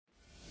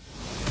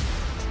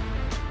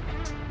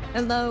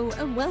Hello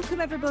and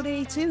welcome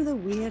everybody to the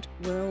weird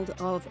world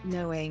of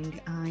knowing.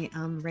 I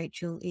am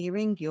Rachel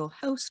Earing, your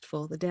host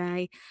for the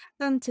day,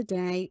 and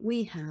today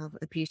we have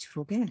a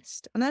beautiful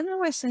guest. And I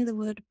know I say the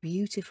word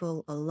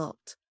beautiful a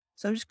lot,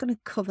 so I'm just going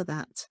to cover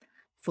that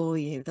for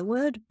you. The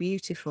word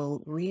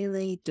beautiful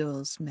really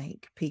does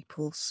make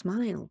people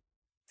smile.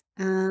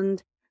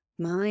 And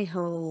my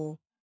whole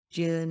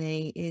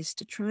journey is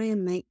to try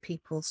and make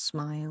people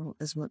smile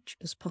as much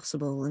as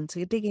possible and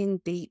to dig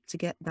in deep to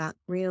get that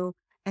real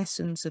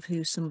essence of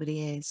who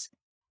somebody is.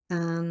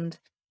 And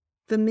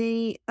for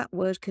me, that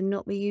word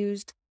cannot be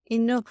used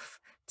enough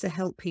to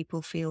help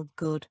people feel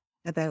good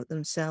about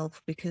themselves,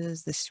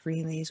 because this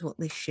really is what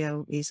this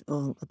show is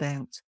all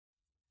about.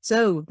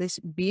 So this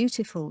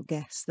beautiful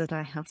guest that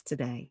I have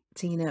today,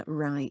 Tina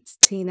Wright.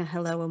 Tina,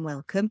 hello and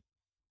welcome.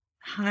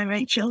 Hi,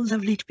 Rachel.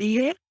 Lovely to be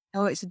here.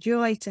 Oh, it's a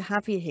joy to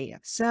have you here.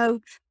 So,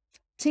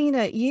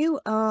 Tina, you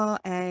are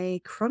a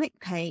chronic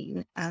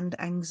pain and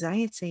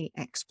anxiety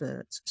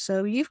expert.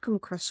 So you've come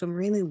across some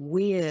really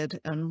weird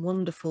and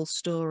wonderful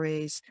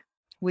stories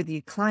with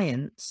your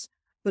clients,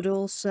 but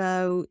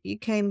also you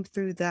came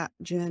through that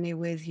journey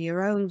with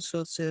your own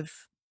sort of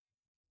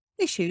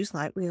issues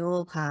like we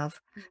all have.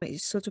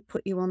 It sort of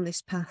put you on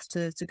this path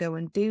to go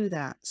and do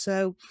that.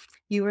 So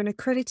you were an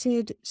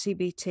accredited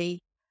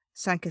CBT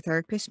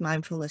psychotherapist,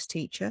 mindfulness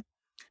teacher,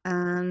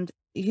 and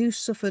you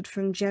suffered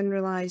from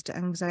generalized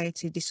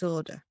anxiety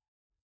disorder,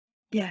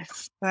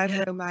 Yes.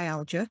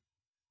 fibromyalgia,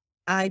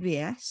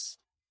 IBS,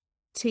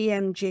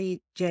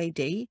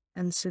 TMJD,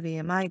 and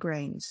severe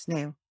migraines.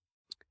 Now,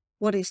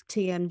 what is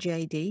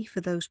TMJD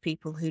for those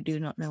people who do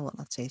not know what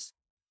that is?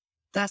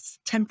 That's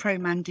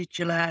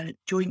temporomandibular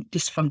joint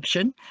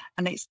dysfunction,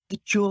 and it's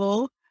the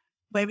jaw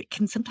where it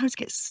can sometimes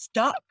get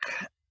stuck,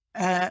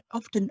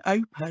 often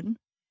open,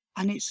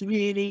 and it's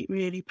really,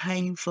 really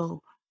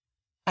painful.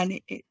 And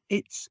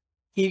it's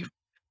you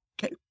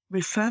get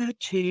referred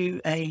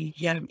to a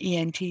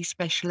ENT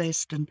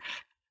specialist, and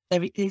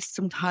there is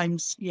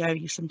sometimes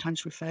you're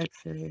sometimes referred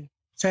for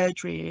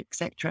surgery,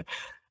 etc.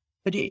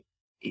 But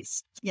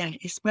it's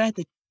where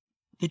the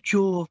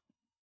jaw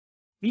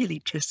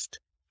really just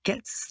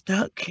gets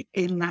stuck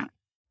in that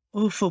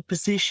awful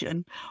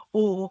position,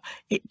 or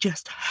it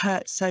just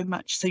hurts so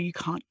much so you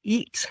can't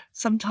eat.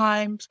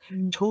 Sometimes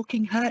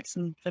talking hurts,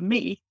 and for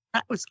me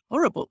that was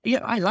horrible.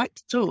 I like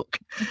to talk.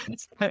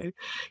 So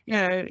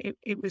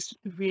it was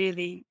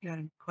really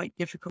quite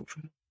difficult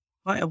for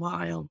quite a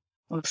while,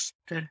 was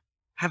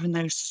having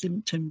those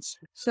symptoms.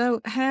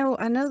 So how,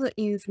 I know that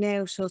you've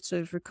now sort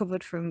of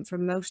recovered from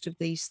most of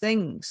these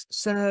things.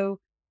 So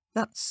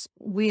that's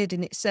weird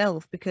in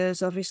itself,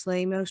 because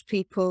obviously most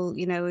people,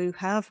 who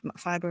have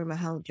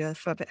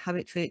fibromyalgia have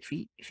it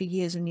for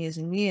years and years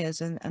and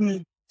years,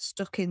 and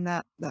stuck in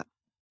that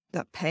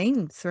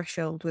pain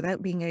threshold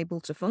without being able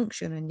to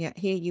function. And yet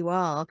here you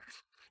are,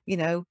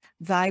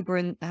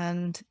 vibrant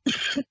and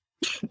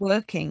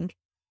working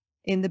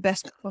in the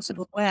best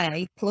possible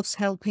way, plus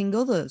helping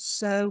others.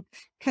 So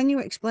can you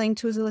explain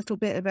to us a little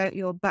bit about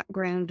your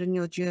background and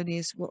your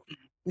journeys, what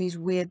these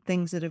weird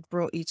things that have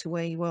brought you to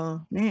where you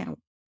are now?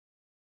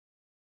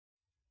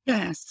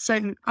 Yes.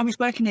 So I was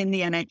working in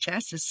the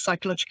NHS as a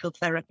psychological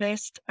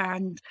therapist,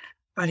 and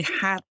I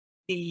had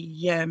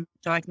the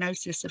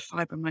diagnosis of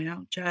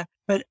fibromyalgia,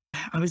 but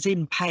I was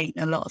in pain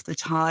a lot of the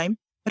time.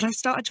 But I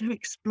started to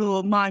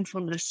explore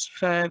mindfulness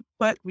for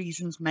work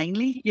reasons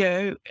mainly.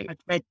 I'd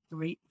read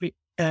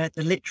the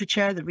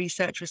literature, the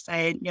research was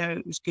saying,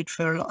 it was good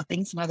for a lot of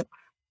things. And I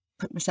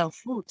put myself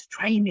forward to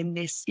train in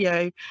this,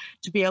 to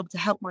be able to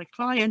help my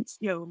clients,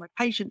 my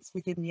patients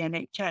within the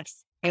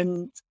NHS.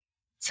 And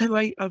so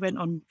I went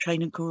on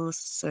training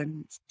course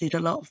and did a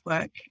lot of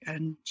work,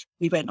 and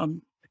we went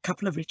on a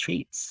couple of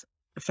retreats.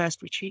 The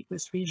first retreat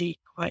was really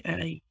quite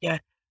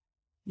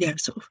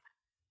sort of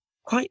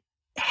quite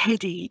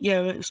heady.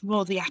 It was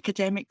more the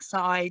academic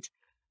side,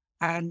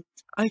 and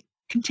I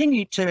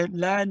continued to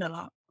learn a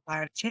lot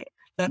about it,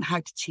 learn how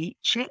to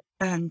teach it,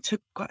 and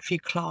took quite a few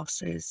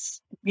classes,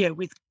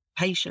 with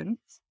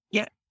patients.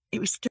 Yeah,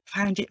 it was still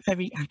found it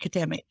very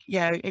academic.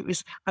 I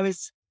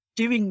was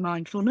doing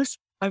mindfulness.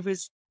 I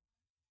was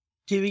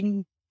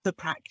doing the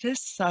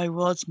practice. I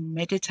was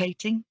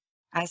meditating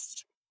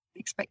as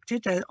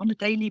expected on a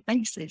daily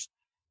basis,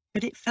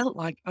 but it felt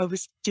like I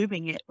was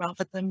doing it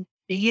rather than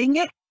being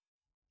it.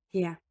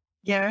 Yeah.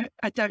 Yeah,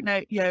 I don't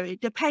know.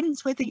 It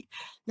depends whether,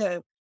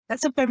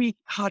 that's a very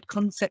hard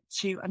concept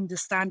to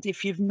understand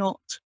if you've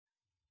not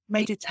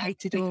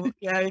meditated or,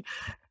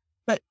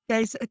 but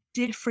there's a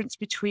difference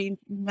between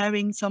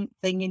knowing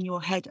something in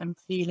your head and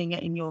feeling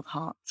it in your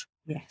heart.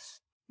 Yes.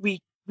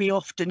 We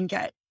often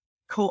get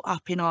caught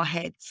up in our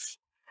heads,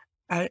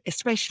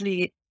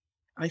 especially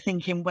I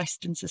think in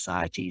Western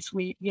societies.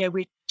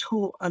 We're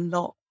taught a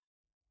lot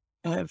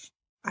of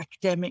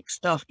academic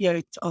stuff.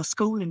 Our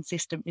schooling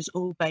system is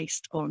all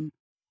based on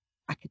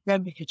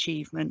academic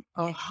achievement.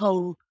 Our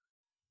whole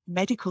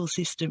medical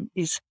system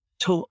is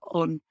taught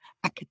on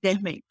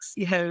academics,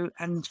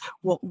 and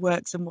what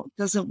works and what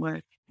doesn't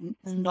work,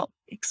 and not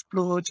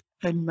explored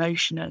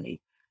emotionally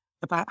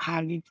about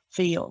how you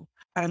feel.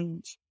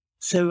 And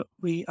so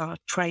we are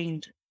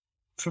trained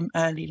from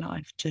early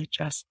life to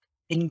just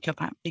think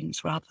about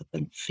things rather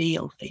than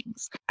feel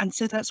things. And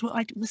so that's what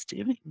I was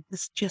doing,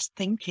 was just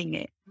thinking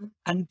it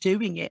and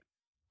doing it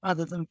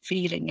rather than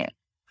feeling it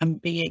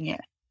and being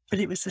it. But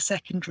it was the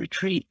second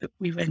retreat that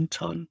we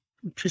went on,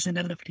 which was in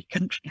a lovely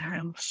country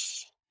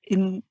house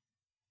in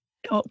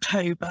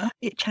October.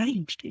 It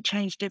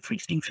changed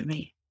everything for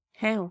me.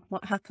 How?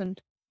 What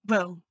happened?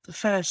 Well, the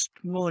first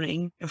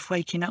morning of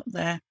waking up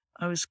there,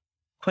 I was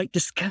quite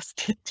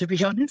disgusted, to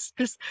be honest,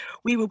 because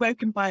we were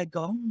woken by a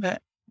gong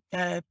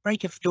at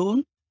break of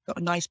dawn. Got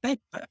a nice bed,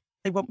 but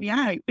they want me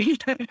out.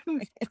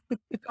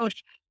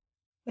 Gosh,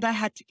 but I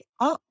had to get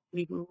up.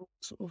 We were all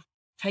sort of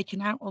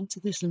taken out onto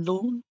this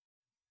lawn,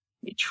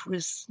 which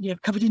was,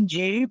 covered in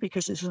dew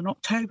because it's an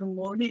October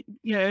morning.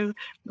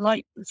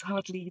 Light was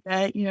hardly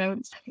there.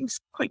 It was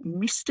quite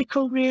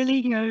mystical,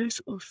 really.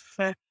 Sort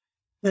of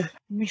the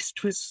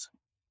mist was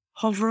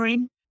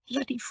hovering,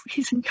 bloody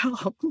freezing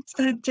cold,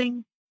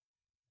 standing,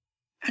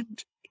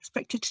 and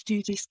expected to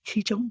do this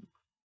qigong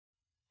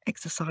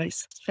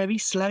exercise. It's very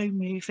slow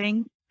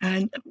moving,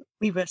 and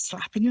we were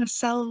slapping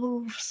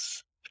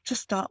ourselves to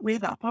start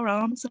with, up our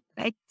arms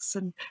and legs,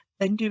 and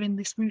then doing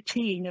this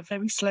routine of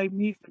very slow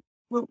movement.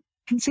 Well,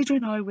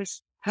 considering I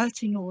was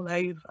hurting all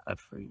over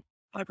through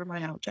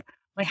fibromyalgia,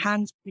 my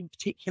hands in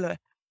particular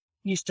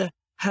used to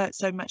hurt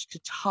so much to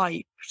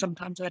type.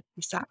 Sometimes I'd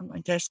be sat at my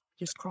desk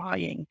just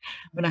crying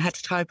when I had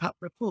to type up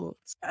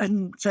reports.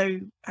 And so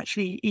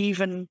actually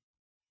even,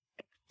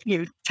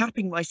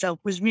 tapping myself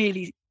was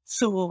really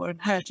sore and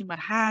hurting my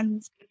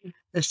hands.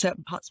 There's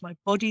certain parts of my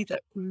body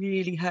that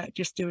really hurt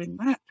just doing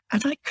that.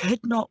 And I could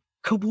not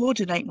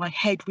coordinate my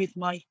head with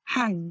my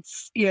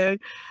hands,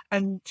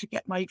 and to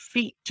get my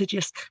feet to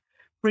just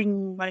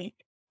bring my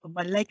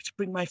leg to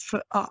bring my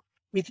foot up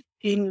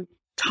within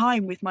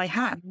time with my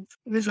hands.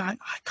 It was like,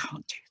 I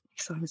can't do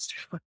this. I was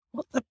just like,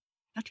 what the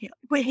bloody hell?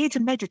 We're here to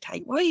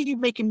meditate. Why are you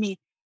making me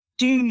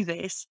do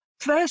this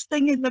first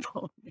thing in the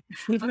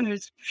morning? I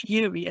was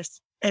furious.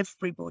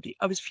 Everybody.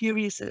 I was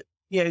furious at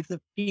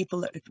the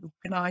people that had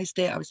organised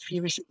it. I was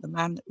furious at the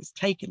man that was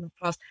taking the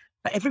class,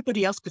 but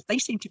everybody else, because they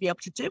seemed to be able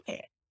to do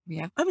it.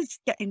 Yeah. I was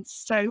getting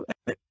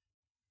but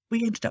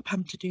we ended up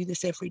having to do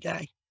this every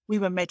day. We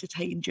were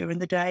meditating during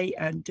the day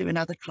and doing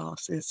other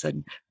classes,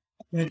 and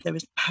there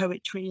was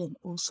poetry and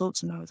all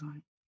sorts, and I was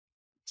like,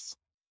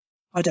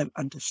 I don't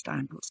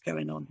understand what's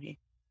going on here.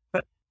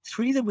 But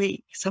through the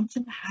week,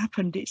 something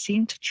happened. It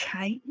seemed to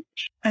change.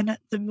 And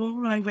the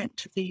more I went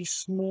to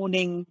these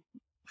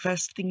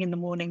first thing in the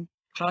morning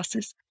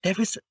classes, there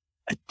was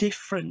a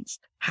difference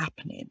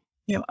happening.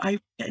 I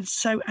get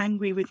so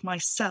angry with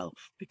myself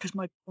because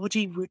my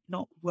body would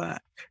not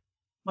work.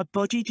 My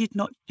body did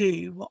not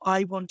do what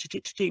I wanted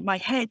it to do. My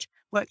head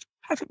worked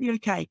perfectly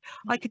okay.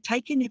 I could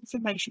take in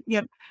information,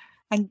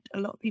 and a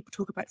lot of people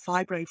talk about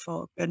fibro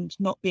fog and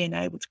not being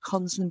able to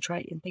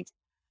concentrate and things.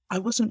 I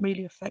wasn't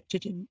really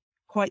affected in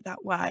quite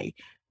that way.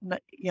 And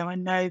I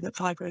know that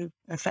fibro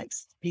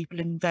affects people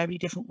in very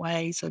different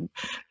ways, and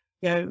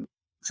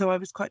so I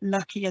was quite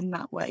lucky in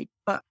that way.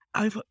 But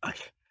I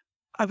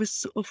was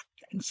sort of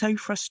getting so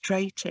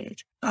frustrated.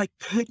 I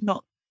could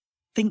not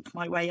think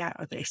my way out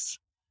of this.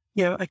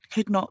 I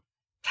could not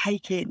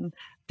take in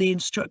the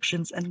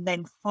instructions and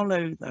then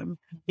follow them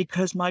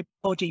because my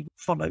body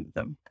followed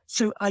them.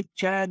 So I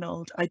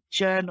journaled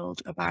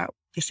about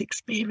this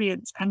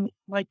experience, and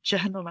my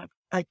journal,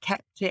 I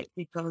kept it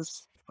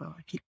because, well,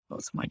 I keep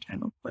lots of my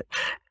journal, but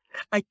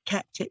I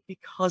kept it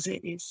because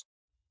it is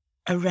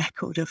a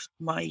record of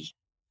my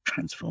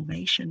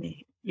transformation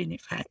in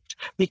effect,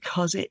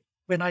 because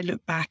when I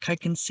look back, I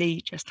can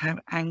see just how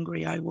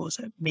angry I was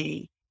at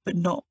me, but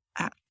not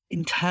at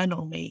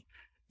internal me.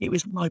 It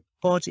was my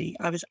body.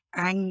 I was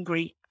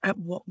angry at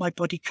what my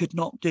body could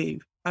not do.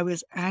 I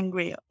was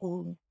angry at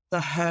all the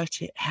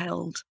hurt it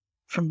held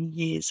from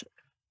years of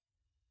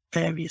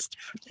various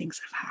different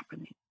things of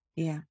happening.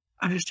 Yeah.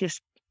 I was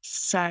just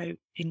so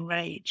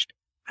enraged,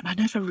 and I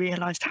never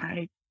realised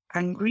how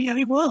angry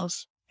I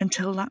was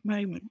until that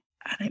moment.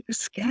 And it was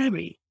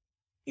scary.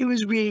 It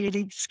was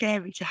really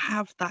scary to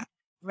have that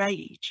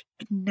rage.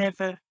 I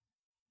never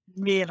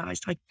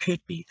realised I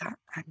could be that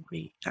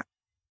angry, that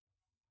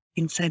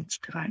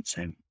incensed about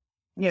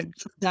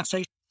that's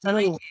so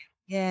small.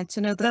 Yeah,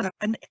 to know that.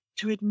 And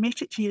to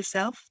admit it to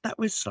yourself, that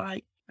was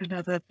like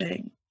another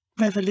thing,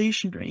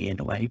 revolutionary in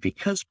a way,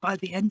 because by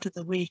the end of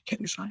the week,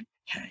 it was like,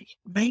 okay,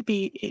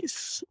 maybe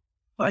it's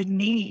what I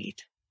need.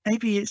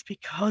 Maybe it's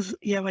because,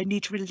 I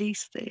need to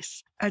release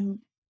this. And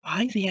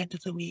by the end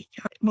of the week,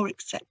 I was more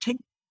accepting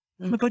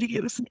my body.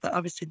 It wasn't that I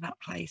was in that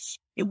place.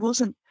 It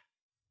wasn't,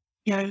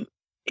 it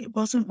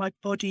wasn't my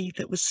body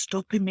that was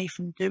stopping me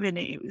from doing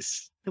it. It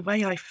was the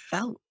way I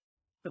felt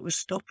that was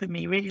stopping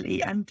me,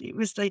 really. And it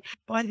was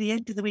by the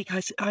end of the week,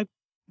 I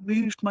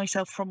moved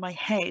myself from my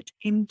head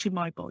into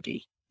my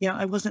body.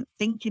 I wasn't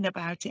thinking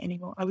about it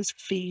anymore. I was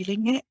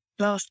feeling it.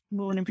 Last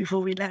morning before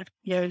we left,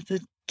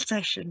 the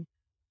session,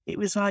 It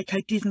was like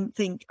I didn't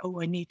think,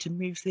 oh, I need to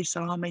move this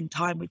arm in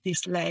time with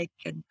this leg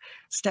and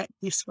step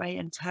this way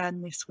and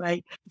turn this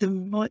way. The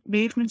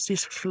movements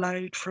just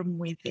flowed from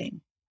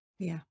within,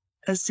 Yeah.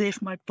 as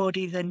if my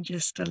body then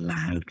just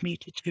allowed me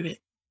to do it.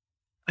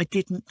 I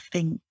didn't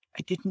think,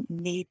 I didn't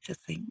need to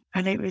think.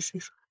 And it was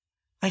this,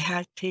 I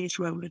had tears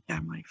rolling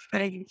down my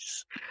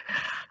face.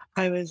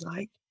 I was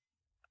like,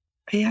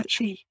 I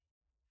actually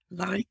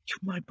like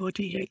my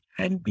body,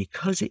 and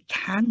because it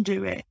can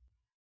do it.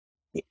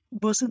 It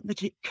wasn't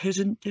that it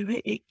couldn't do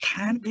it, it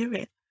can do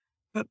it.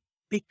 But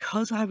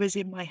because I was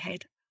in my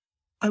head,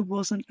 I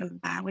wasn't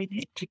allowing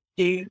it to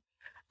do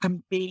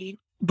and be,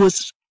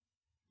 was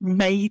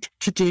made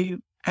to do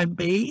and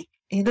be.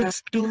 The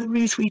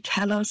stories we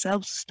tell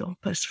ourselves stop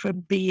us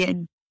from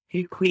being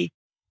who we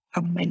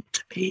are meant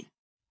to be.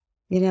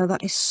 You know,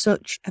 that is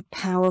such a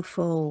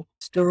powerful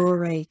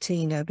story,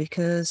 Tina,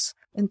 because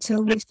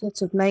until we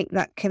sort of make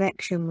that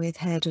connection with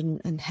head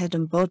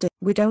and body,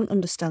 we don't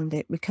understand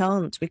it. We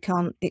can't.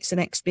 It's an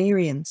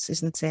experience,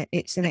 isn't it?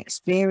 It's an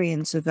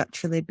experience of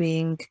actually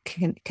being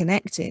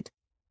connected,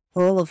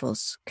 all of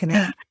us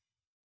connected.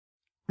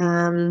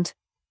 And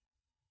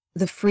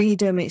the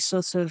freedom it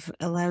sort of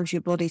allows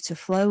your body to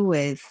flow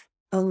with,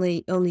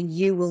 only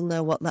you will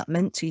know what that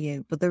meant to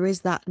you. But there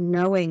is that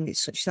knowing,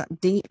 it's such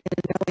that deep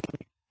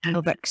knowing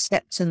of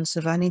acceptance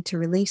of, I need to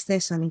release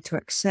this, I need to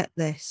accept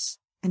this.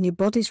 And your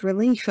body's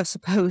relief, I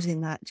suppose,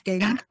 in that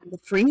gave you the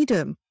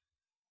freedom.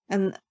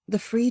 And the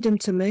freedom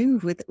to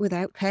move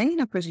without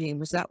pain, I presume.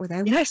 Was that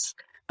without? Yes.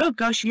 Oh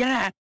gosh,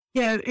 yeah.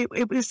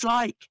 It was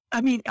like,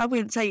 I mean, I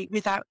wouldn't say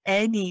without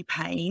any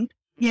pain,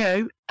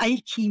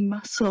 achy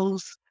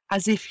muscles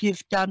as if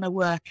you've done a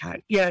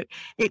workout.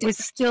 It was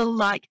still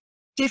like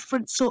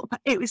different sort of,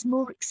 it was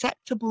more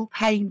acceptable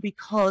pain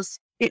because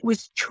it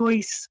was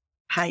choice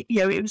pain.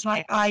 It was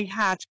like I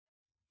had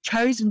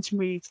chosen to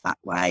move that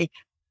way.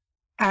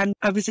 And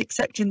I was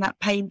accepting that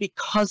pain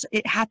because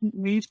it hadn't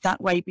moved that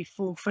way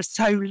before for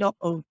so long,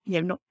 or,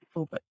 not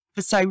before, but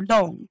for so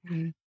long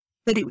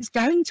that it was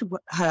going to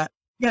hurt.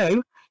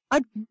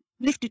 I'd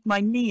lifted my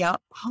knee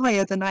up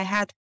higher than I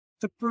had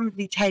for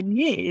probably 10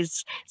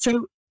 years.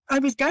 So I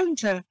was going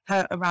to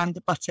hurt around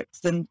the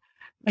buttocks and,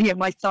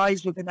 my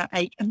thighs were going to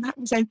ache, and that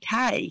was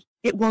okay.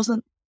 It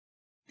wasn't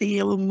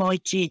the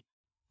almighty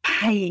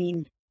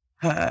pain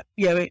hurt.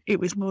 It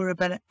was more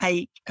of an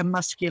ache, a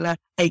muscular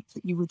ache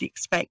that you would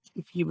expect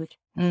if you would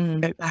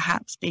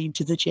perhaps been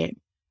to the gym.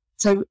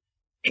 So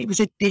it was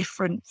a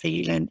different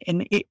feeling,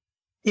 and it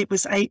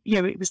was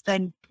it was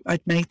then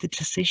I'd made the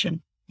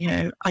decision.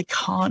 I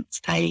can't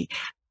stay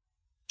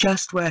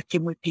just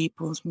working with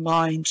people's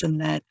minds and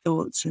their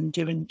thoughts and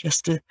doing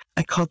just a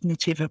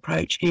cognitive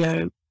approach,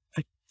 a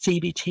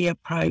CBT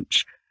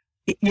approach.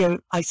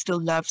 I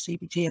still love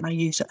CBT and I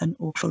use it an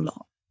awful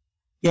lot.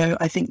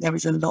 I think there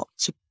is a lot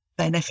to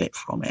benefit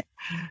from it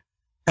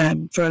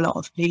for a lot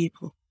of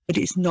people, but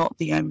it's not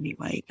the only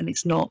way, and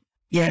it's not,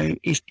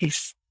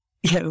 it's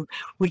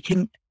we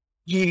can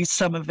use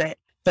some of it,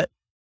 but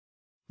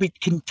we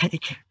can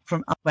take it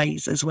from other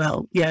ways as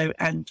well,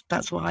 and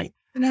that's why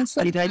I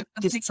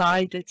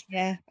decided.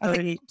 Yeah, I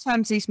think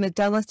sometimes these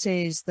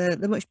modalities, they're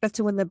much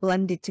better when they're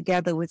blended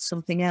together with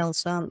something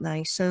else, aren't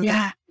they? So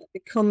they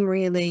become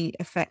really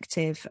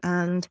effective.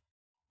 And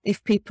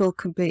if people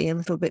could be a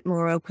little bit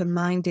more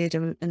open-minded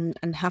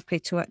and happy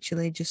to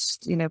actually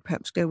just,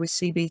 perhaps go with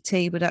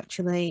CBT, but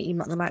actually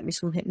there might be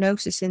some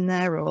hypnosis in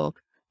there, or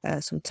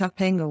some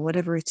tapping or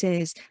whatever it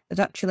is, that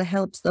actually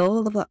helps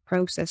all of that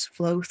process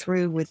flow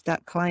through with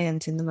that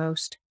client in the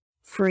most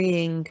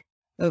freeing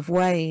of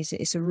ways.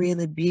 It's a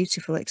really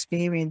beautiful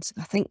experience.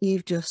 I think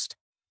you've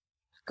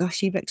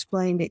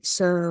explained it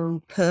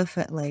so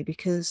perfectly,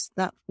 because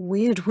that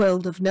weird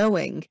world of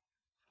knowing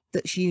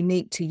that's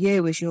unique to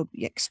you as you're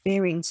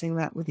experiencing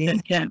that with your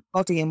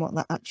body and what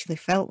that actually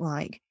felt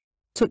like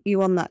took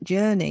you on that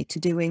journey to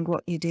doing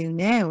what you do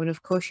now. And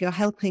of course, you're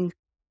helping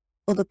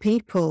other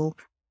people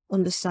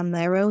understand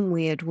their own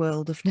weird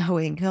world of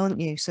knowing, aren't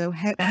you? So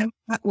how's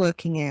that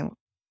working out?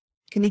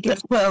 Can you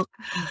give? Well,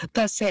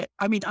 that's it.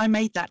 I mean, I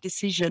made that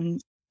decision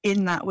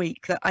in that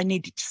week that I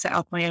needed to set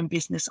up my own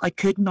business. I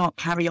could not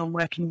carry on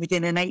working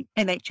within an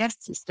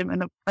NHS system.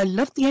 And I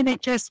love the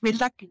NHS. We're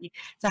lucky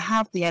to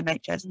have the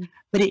NHS,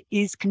 but it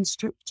is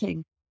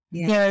constricting,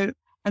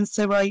 And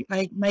so I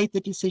made the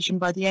decision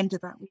by the end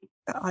of that week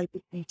that I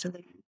would need to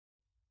leave.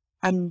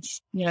 And,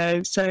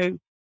 so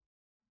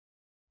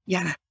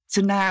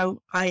now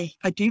I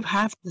do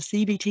have the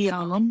CBT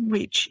arm,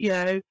 which,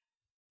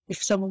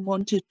 if someone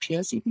wanted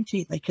pure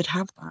CBT, they could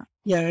have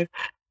that,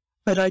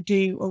 But I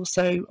do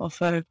also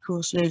offer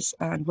courses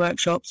and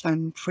workshops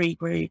and free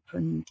group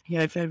and,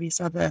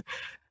 various other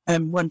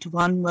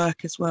one-to-one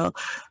work as well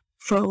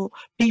for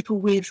people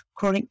with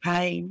chronic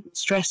pain,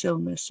 stress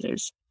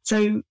illnesses.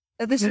 So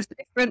this is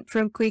different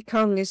from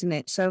Qigong, isn't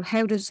it? So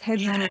how does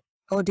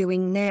you're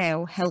doing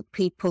now help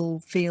people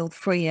feel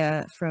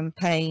freer from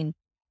pain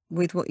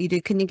with what you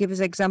do? Can you give us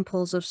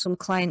examples of some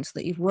clients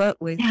that you've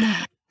worked with,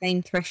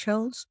 pain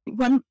thresholds?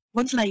 One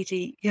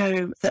lady,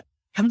 that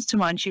comes to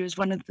mind. She was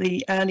one of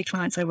the early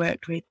clients I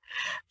worked with.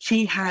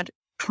 She had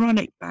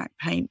chronic back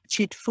pain.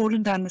 She'd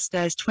fallen down the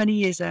stairs 20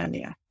 years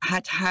earlier,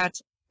 had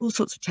all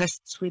sorts of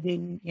tests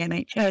within the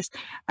NHS,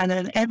 and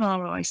an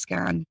MRI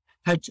scan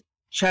had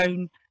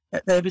shown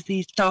that there was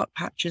these dark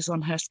patches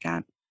on her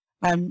scan.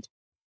 And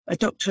a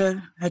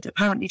doctor had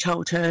apparently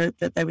told her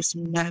that there was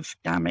some nerve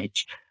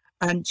damage,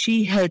 and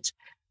she had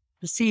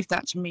perceived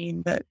that to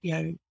mean that,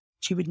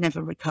 she would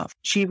never recover.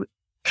 She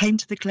came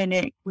to the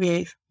clinic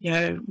with,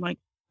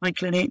 my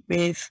clinic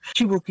with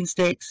 2 walking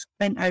sticks,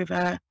 bent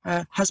over.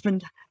 Her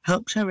husband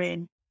helped her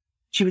in.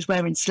 She was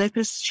wearing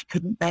slippers. She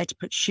couldn't bear to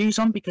put shoes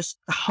on because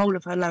the whole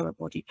of her lower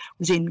body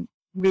was in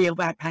real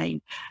bad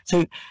pain.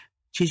 So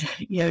she,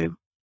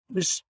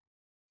 was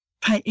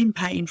in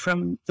pain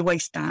from the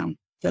waist down,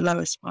 the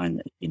lower spine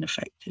that had been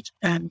affected,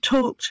 and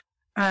talked.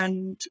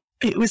 And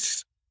it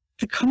was,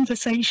 the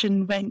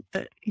conversation went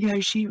that,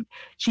 she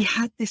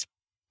had this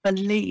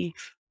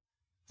belief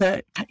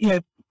that,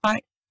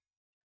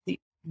 the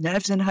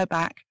nerves in her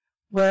back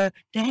were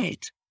dead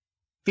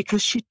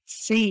because she'd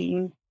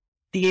seen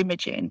the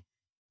imaging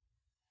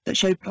that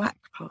showed black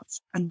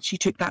parts, and she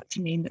took that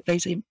to mean that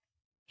those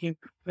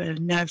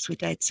nerves were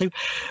dead. So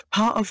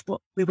part of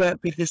what we work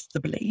with is the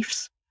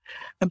beliefs,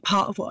 and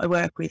part of what I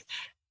work with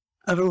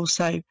are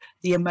also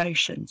the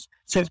emotions.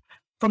 So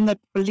from the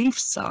belief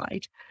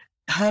side,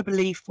 her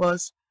belief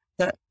was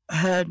that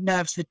her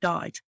nerves had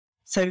died.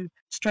 So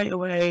straight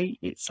away,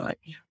 it's like,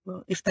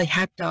 well, if they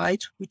had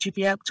died, would you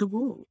be able to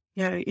walk?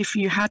 If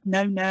you had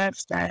no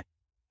nerves there,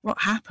 what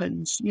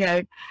happens?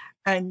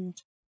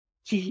 And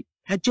she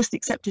had just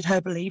accepted her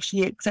belief.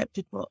 She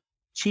accepted what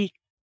she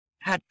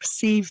had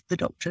perceived the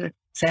doctor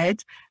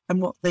said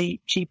and what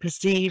she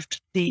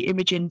perceived the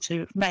imaging to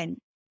have meant,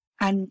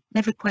 and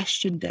never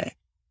questioned it.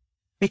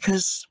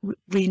 Because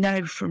we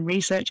know from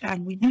research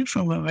and we know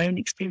from our own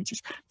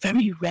experiences,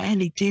 very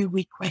rarely do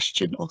we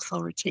question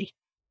authority.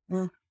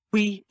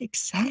 We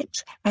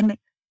accept, and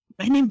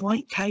men in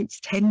white coats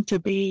tend to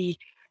be,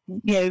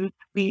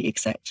 we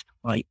accept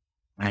white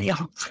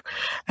males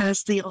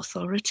as the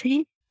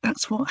authority.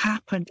 That's what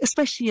happened,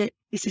 especially,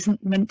 this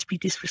isn't meant to be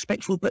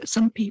disrespectful, but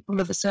some people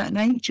of a certain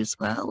age as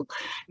well.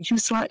 She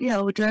was slightly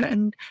older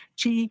and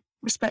she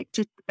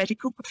respected the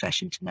medical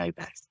profession to know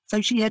best.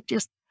 So she had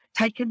just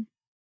taken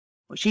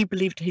what she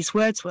believed his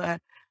words were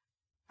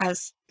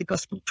as the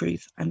gospel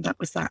truth, and that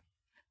was that.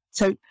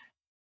 So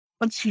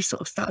once she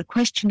sort of started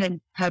questioning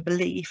her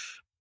belief,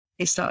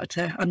 it started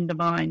to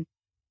undermine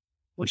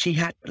what she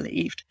had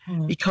believed,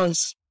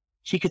 because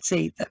she could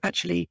see that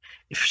actually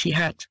if she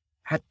had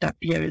that,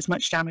 as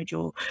much damage,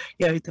 or,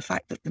 the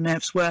fact that the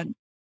nerves weren't,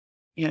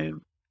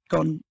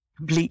 gone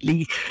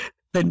completely,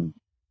 then,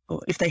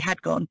 or if they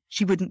had gone,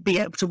 she wouldn't be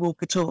able to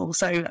walk at all.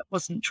 So that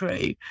wasn't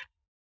true.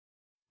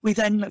 We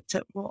then looked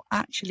at what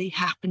actually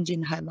happened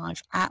in her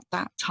life at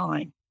that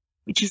time,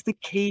 which is the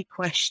key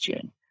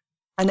question.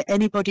 And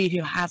anybody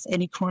who has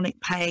any chronic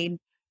pain,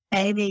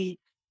 any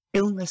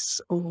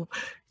illness or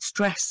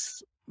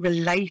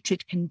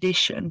stress-related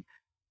condition,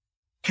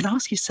 can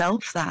ask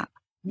yourself that,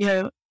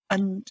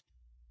 and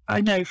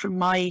I know from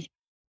my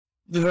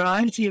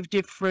variety of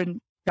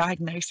different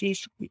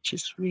diagnoses, which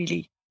is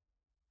really,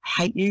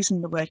 I hate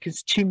using the word because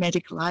it's too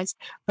medicalized,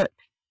 but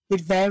the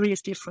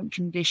various different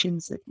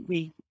conditions that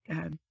we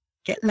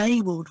get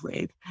labelled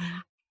with.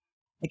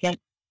 Again,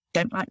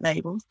 don't like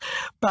labels,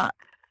 but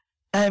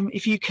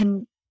if you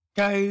can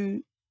go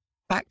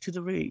back to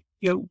the root,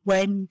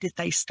 when did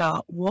they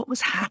start? What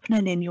was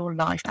happening in your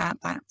life at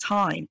that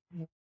time?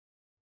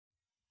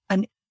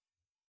 And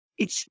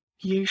it's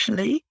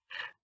usually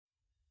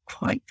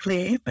quite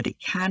clear, but it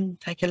can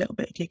take a little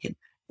bit of digging.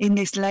 In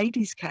this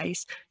lady's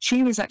case,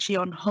 she was actually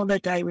on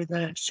holiday with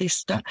her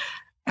sister,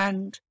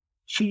 and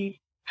she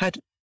had,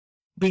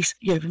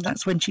 and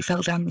that's when she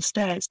fell down the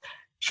stairs.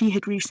 She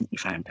had recently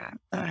found out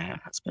that her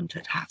husband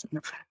had had an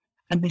affair,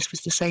 and this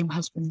was the same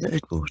husband that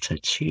had brought her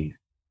to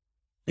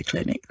the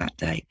clinic that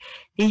day.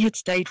 He had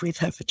stayed with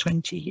her for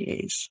 20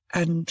 years,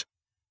 and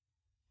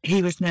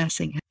he was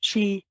nursing her.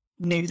 She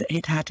knew that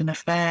he'd had an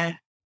affair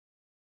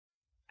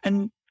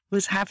and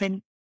was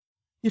having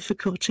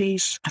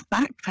difficulties of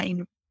back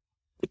pain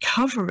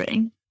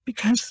recovering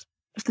because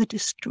of the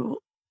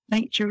distraught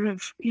nature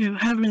of,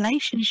 her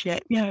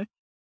relationship,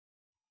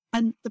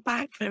 And the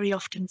back very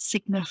often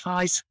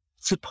signifies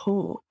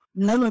support.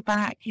 Lower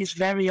back is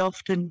very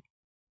often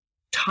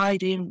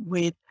tied in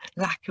with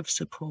lack of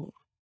support.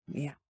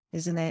 Yeah,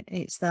 isn't it?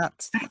 It's that.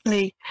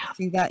 Exactly.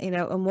 That,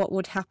 and what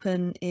would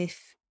happen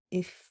if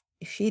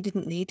she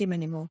didn't need him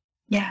anymore?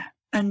 Yeah.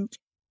 And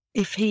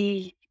if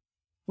he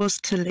was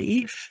to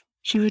leave,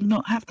 she would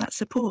not have that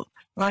support.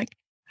 Like,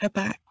 her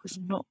back was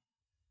not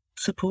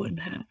supporting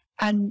her.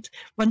 And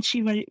once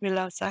she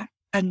realised that,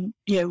 and,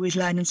 with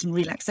learning some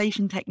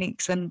relaxation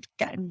techniques and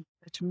getting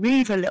her to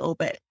move a little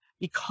bit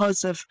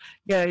because of,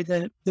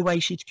 the way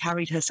she'd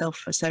carried herself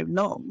for so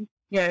long,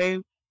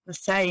 the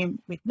same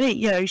with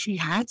me, she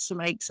had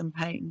some aches and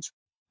pains,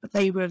 but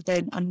they were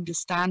then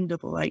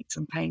understandable aches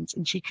and pains,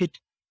 and she could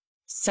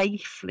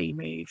safely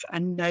move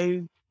and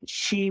know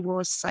she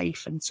was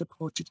safe and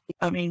supported.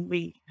 I mean,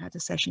 we had a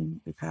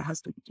session with her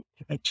husband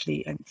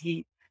eventually, and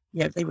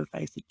they were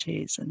both in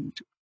tears, and,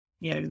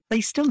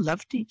 they still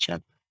loved each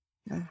other.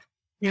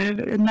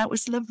 And that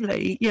was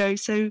lovely,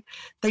 so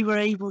they were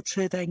able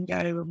to then go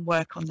and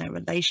work on their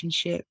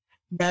relationship,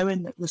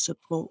 knowing that the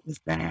support was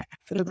there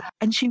for them.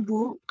 And she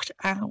walked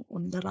out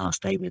on the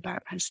last day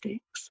without her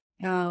sticks.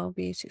 Oh,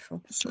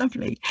 beautiful. It's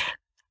lovely.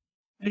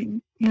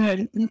 And,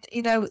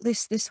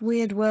 this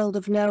weird world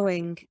of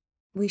knowing,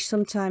 we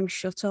sometimes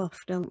shut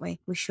off, don't we?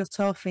 We shut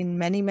off in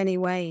many, many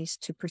ways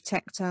to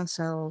protect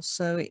ourselves.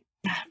 So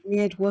the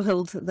weird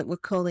world that we're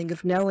calling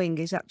of knowing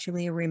is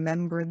actually a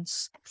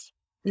remembrance.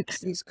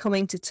 It's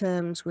coming to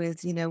terms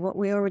with, what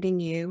we already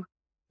knew,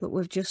 but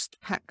we've just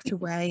packed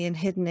away and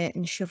hidden it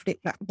and shoved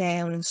it back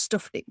down and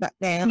stuffed it back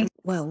down.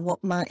 Well,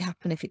 what might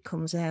happen if it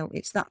comes out?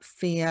 It's that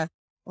fear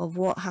of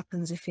what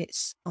happens if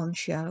it's on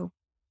show.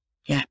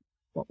 Yeah.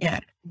 What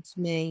happens to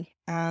me?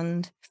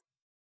 And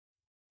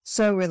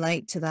so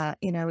relate to that.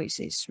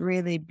 It's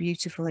really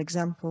beautiful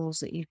examples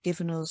that you've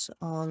given us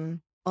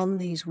on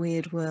these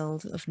weird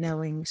world of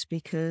knowings,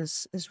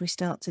 because as we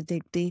start to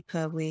dig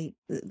deeper,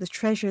 the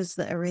treasures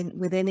that are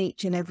within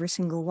each and every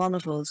single one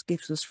of us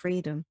gives us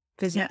freedom,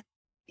 physically,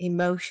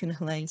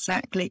 emotionally,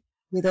 exactly,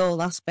 with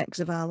all aspects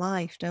of our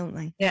life, don't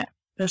they? Yeah,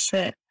 that's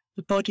it.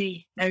 The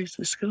body knows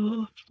the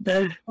score.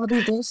 The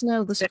body does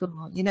know the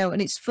score,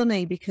 and it's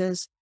funny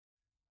because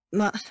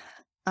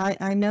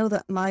I know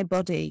that my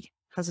body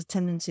has a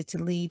tendency to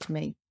lead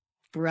me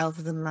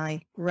rather than my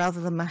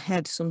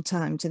head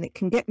sometimes, and it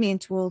can get me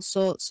into all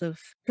sorts of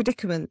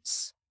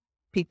predicaments.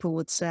 People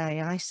would say,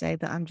 I say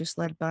that I'm just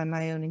led by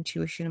my own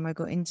intuition and my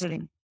gut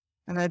instinct,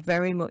 and I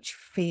very much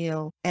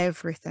feel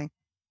everything.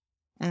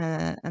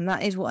 And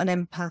that is what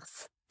an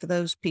empath, for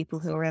those people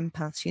who are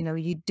empaths,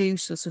 you do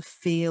sort of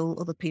feel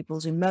other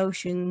people's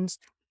emotions,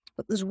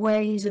 but there's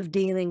ways of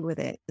dealing with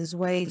it. There's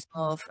ways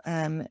of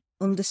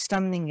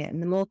understanding it.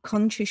 And the more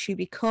conscious you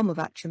become of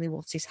actually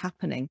what is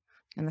happening,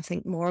 and I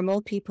think more and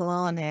more people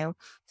are now,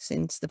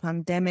 since the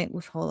pandemic,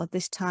 we've all had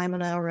this time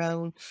on our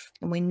own,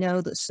 and we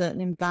know that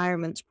certain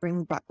environments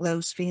bring back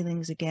those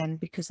feelings again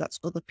because that's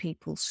other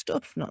people's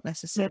stuff, not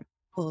necessarily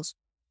ours.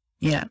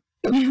 Yeah.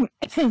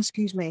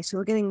 Excuse me. So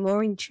we're getting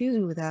more in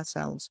tune with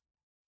ourselves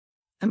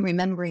and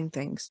remembering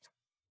things.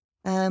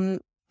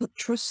 But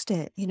trust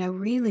it,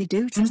 really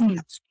do trust it.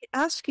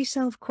 Ask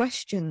yourself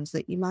questions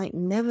that you might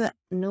never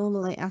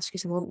normally ask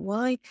yourself.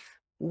 Well,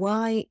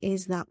 why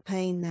is that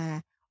pain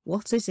there?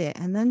 What is it?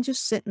 And then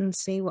just sit and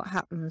see what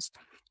happens.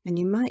 And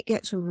you might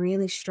get some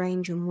really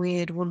strange and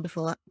weird,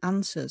 wonderful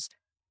answers.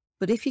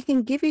 But if you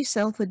can give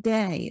yourself a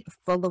day of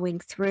following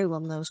through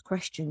on those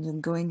questions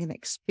and going and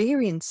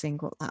experiencing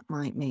what that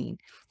might mean,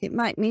 it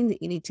might mean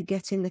that you need to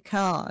get in the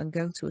car and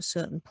go to a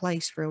certain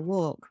place for a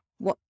walk.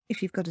 What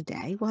if you've got a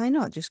day? Why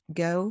not just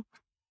go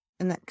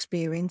and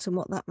experience and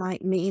what that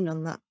might mean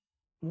on that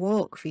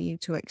walk for you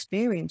to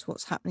experience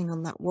what's happening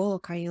on that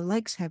walk? Are your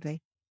legs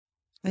heavy?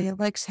 Are your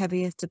legs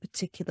heavy at a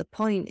particular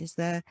point?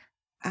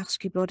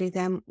 Ask your body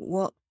then,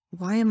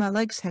 why are my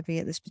legs heavy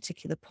at this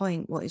particular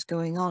point? What is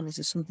going on? Is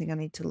there something I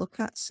need to look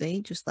at?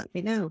 See, just let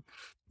me know.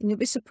 And you'll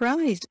be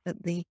surprised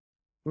at the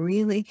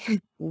really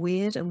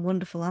weird and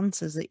wonderful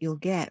answers that you'll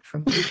get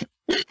from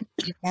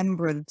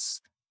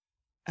remembrance,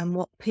 and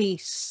what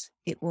piece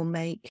it will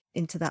make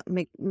into that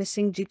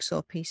missing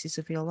jigsaw pieces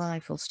of your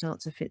life will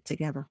start to fit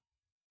together.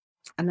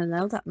 And I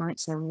know that might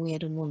sound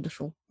weird and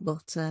wonderful,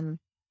 but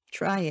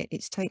try it.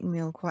 It's taken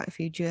me on quite a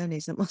few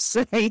journeys, I must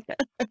say.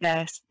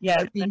 Yes,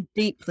 yeah. It's been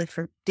deeply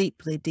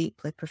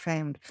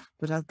profound,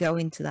 but I'll go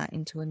into that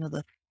in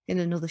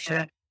another show.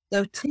 Yeah.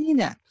 So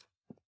Tina,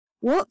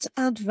 what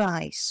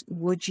advice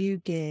would you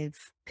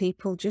give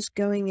people just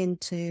going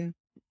into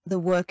the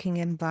working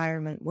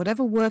environment,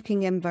 whatever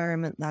working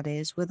environment that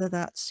is, whether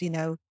that's,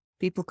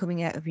 people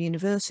coming out of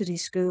university,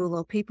 school,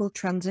 or people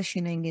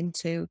transitioning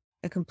into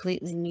a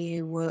completely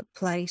new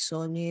workplace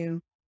or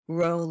new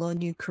role or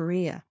new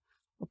career,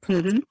 or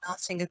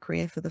starting a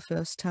career for the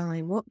first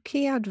time? What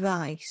key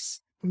advice,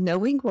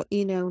 knowing what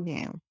you know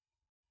now,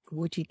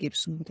 would you give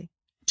somebody?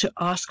 To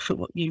ask for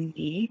what you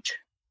need,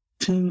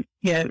 to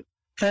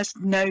first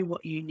know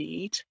what you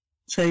need,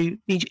 so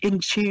be in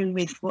tune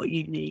with what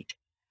you need.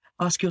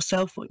 Ask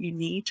yourself what you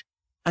need,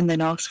 and then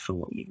ask for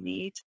what you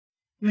need.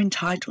 You're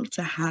entitled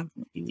to have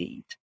what you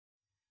need.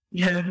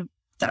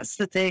 That's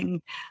the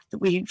thing that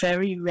we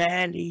very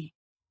rarely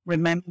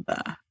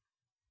remember.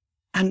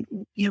 And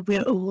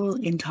we're all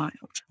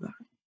entitled to that.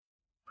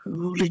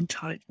 We're all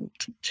entitled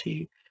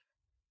to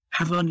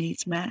have our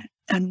needs met.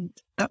 And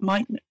that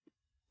might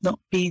not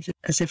be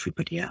as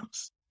everybody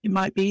else. It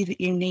might be that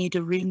you need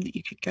a room that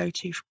you could go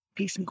to for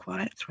peace and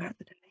quiet throughout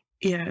the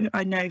day.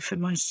 I know for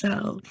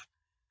myself,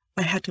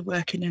 I had to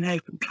work in an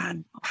open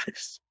plan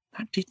office.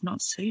 That did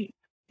not suit.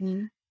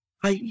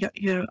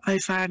 I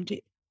found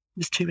it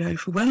was too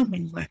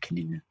overwhelming working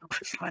in an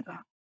office like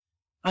that.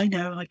 I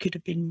know I could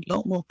have been a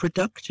lot more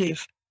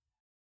productive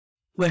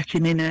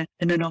working in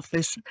an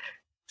office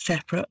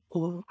separate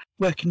or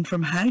working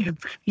from home.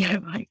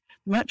 I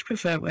much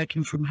prefer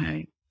working from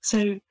home.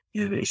 So,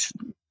 it's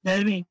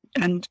knowing,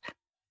 and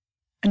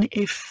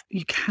if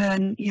you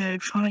can,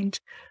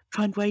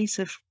 find ways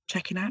of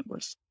checking out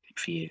what's good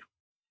for you.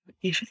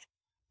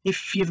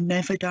 If you've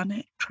never done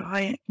it,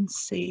 try it and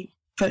see.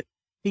 But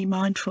be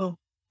mindful,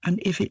 and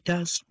if it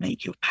does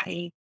make your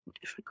pain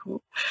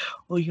difficult,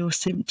 or your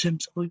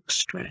symptoms, or your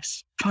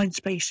stress, find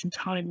space and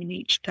time in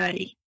each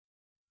day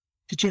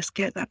to just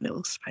get that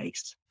little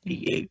space for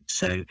you.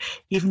 So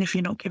even if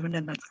you're not given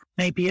enough,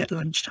 maybe at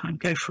lunchtime,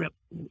 go for a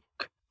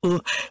walk,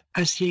 or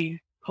as you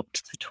pop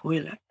to the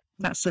toilet.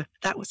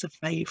 That was a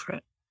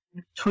favourite.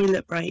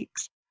 Toilet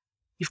breaks.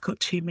 You've got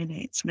 2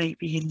 minutes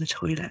maybe in the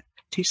toilet.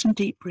 Do some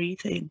deep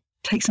breathing.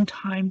 Take some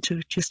time to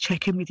just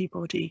check in with your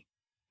body.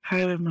 How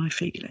am I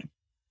feeling?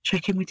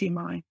 Check in with your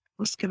mind.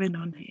 What's going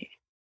on here?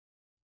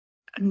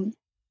 And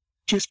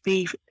just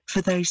be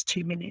for those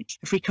 2 minutes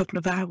every couple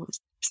of hours.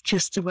 It's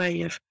just a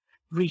way of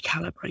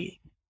recalibrating.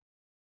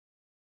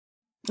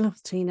 Oh,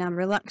 Tina, I'm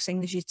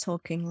relaxing as you're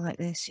talking like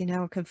this.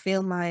 I can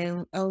feel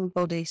my own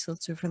body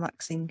sort of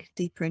relaxing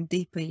deeper and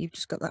deeper. You've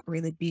just got that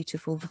really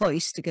beautiful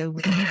voice to go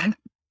with it.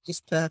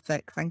 Just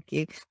perfect. Thank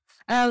you.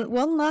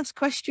 One last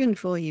question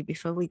for you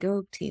before we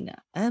go, Tina.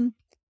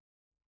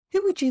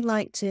 Who would you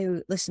like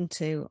to listen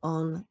to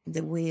on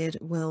the Weird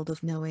World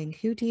of Knowing?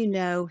 Who do you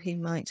know who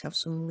might have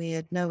some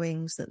weird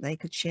knowings that they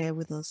could share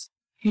with us?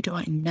 Who do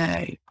I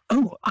know?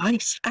 Oh, I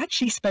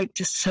actually spoke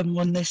to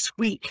someone this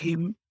week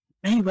who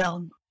may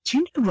well... Do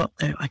you know what,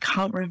 though? I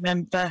can't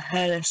remember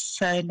her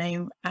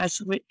surname as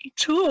we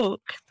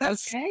talk.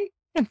 That's okay.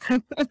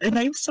 Her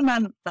name's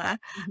Samantha,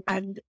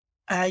 and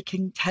I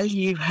can tell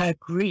you her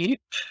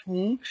group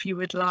if you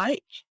would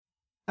like.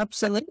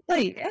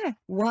 Absolutely, yeah.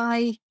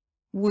 Why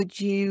would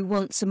you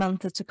want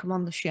Samantha to come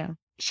on the show?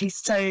 She's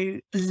so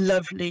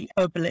lovely,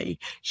 bubbly.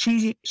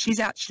 She's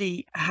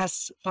actually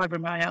has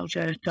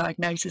fibromyalgia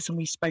diagnosis, and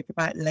we spoke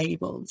about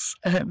labels.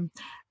 And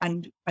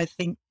I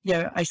think,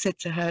 I said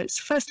to her, it's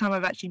the first time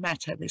I've actually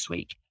met her this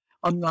week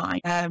online,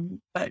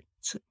 but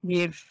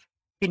we've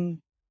been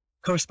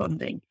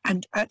corresponding.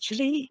 And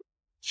actually,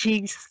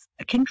 she's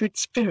a kindred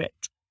spirit.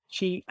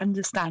 She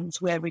understands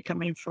where we're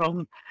coming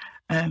from,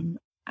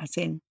 as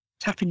in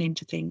tapping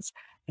into things.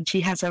 And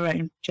she has her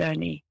own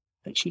journey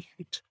that she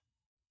could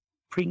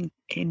bring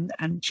in,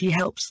 and she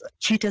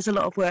does a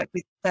lot of work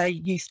with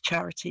youth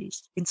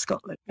charities in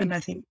Scotland, and I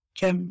think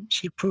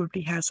she probably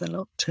has a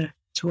lot to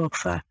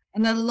offer.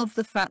 And I love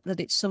the fact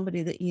that it's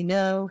somebody that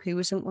who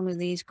isn't one of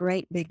these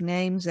great big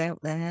names out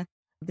there.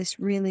 This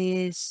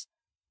podcast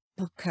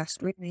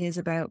really is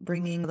about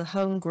bringing the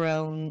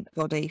homegrown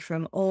body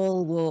from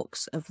all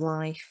walks of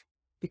life,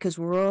 because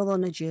we're all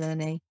on a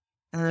journey,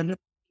 and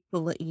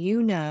people that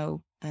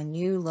and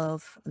you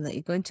love and that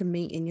you're going to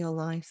meet in your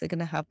life, they're going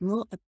to have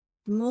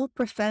more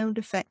profound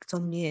effect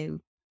on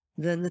you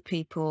than the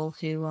people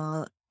who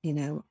are,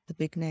 the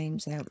big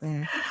names out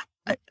there.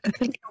 I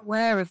think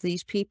aware of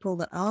these people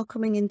that are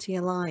coming into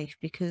your life,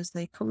 because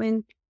they come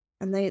in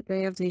and they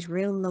have these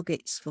real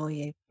nuggets for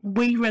you.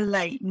 We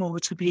relate more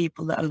to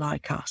people that are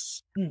like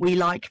us. We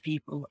like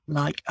people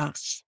like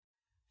us.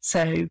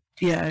 So,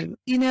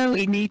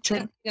 we need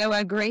to...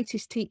 our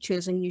greatest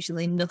teachers are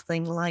usually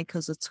nothing like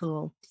us at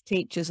all.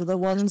 Teachers are the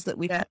ones that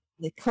we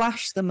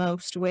clash the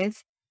most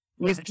with,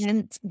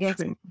 resent,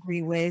 get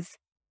angry with,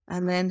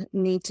 and then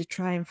need to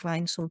try and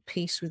find some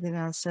peace within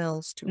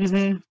ourselves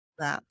to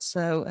that.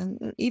 So,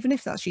 and even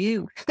if that's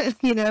you,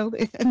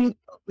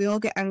 we all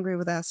get angry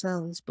with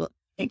ourselves, but...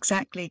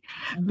 Exactly,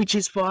 which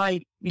is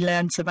why we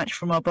learn so much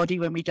from our body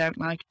when we don't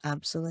like it.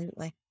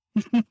 Absolutely.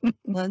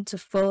 Learn to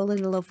fall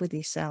in love with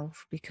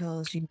yourself,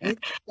 because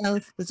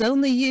there's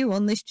only you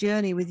on this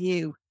journey with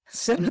you,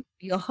 so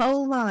your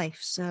whole life.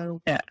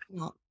 So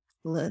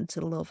learn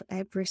to love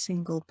every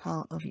single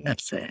part of you.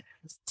 That's it.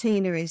 As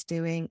Tina is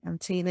doing. And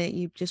Tina,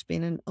 you've just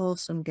been an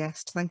awesome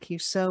guest. Thank you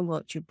so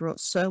much. You brought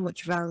so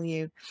much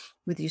value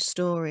with your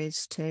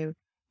stories to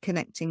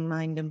connecting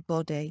mind and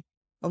body,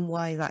 and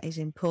why that is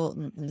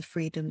important, and the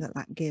freedom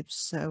that gives.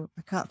 So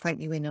I can't thank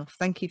you enough.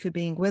 Thank you for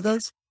being with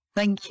us.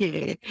 Thank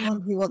you.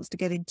 Anyone who wants to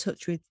get in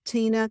touch with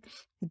Tina,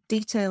 the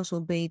details will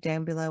be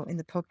down below in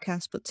the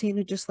podcast. But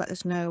Tina, just let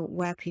us know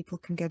where people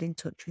can get in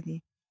touch with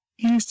you.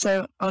 Yeah,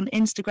 so on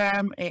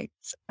Instagram,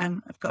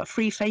 I've got a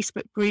free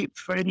Facebook group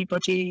for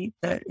anybody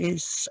that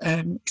is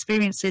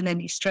experiencing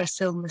any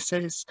stress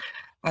illnesses,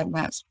 and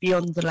that's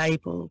beyond the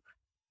label,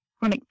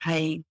 chronic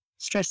pain,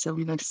 stress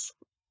illness,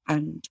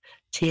 and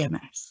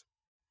TMS.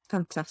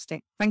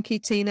 Fantastic. Thank you,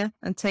 Tina,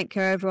 and take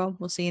care, everyone.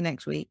 We'll see you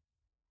next week.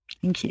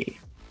 Thank you.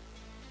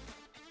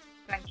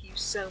 Thank you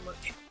so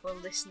much for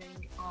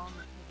listening on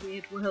The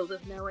Weird World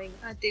of Knowing.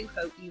 I do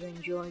hope you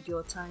enjoyed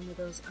your time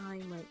with us.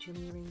 I'm Rachel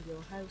Earing,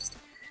 your host,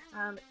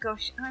 and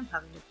gosh, I'm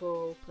having a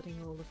ball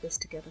putting all of this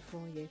together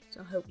for you,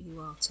 so I hope you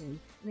are too.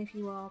 And if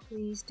you are,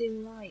 please do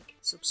like,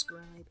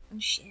 subscribe,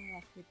 and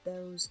share with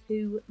those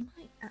who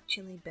might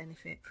actually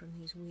benefit from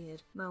these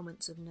weird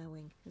moments of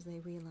knowing, as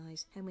they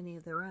realise how many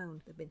of their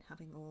own they've been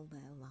having all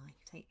their life.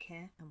 Take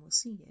care, and we'll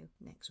see you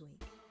next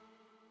week.